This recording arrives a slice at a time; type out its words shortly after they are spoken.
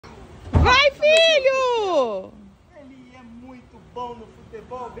filho! Ele é muito bom no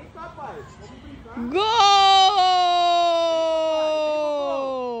futebol. Vem cá, pai. Vamos brincar.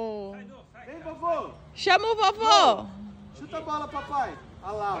 Gol! Vem, vovô. Chama o vovô. Chuta a bola, papai.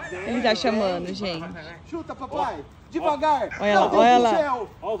 Olha lá, vem. Ele tá chamando, gente. Chuta, papai. Devagar. Olha lá, Não, olha Deus do lá. céu.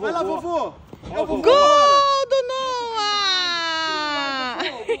 Vai lá, vovô. É o vovô. Gol do Noah!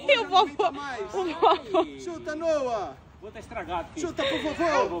 E o vovô? Chuta, Noah. Vou estar estragado, filho. Chuta pro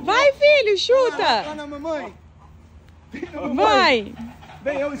vovô. Vai, filho, chuta! Vai na mamãe. Vai!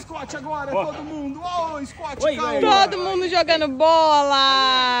 Vem, é o Scott agora, todo mundo. Ô, Scott, Oi, calma. Todo mundo jogando bola!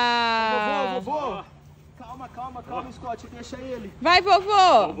 Vovô. Calma, Scott, deixa ele. Vai, vovô!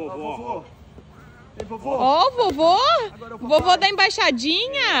 Ó, vovô. Vem, vovô. Ó, o vovô! Agora o papai. Vovô da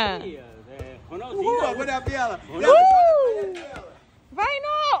embaixadinha! Ronaldinho. Agora é a Bela. Vai,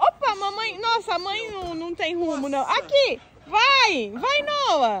 Noah! Opa, mamãe... Nossa, a mãe não tem rumo, não. Aqui! Vai! Vai,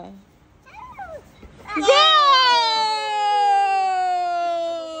 Noah!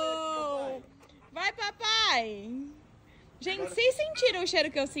 Gol! Vai, papai! Gente, vocês sentiram o cheiro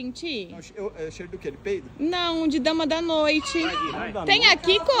que eu senti? É o cheiro do quê? De peido? Não, de dama da noite. Vai. Tem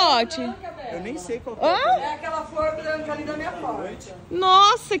aqui, Cote? Eu nem sei qual que Hã? É aquela flor branca ali da minha porta.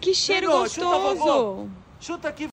 Nossa, que cheiro Pegou, chuta, gostoso! Chuta aqui.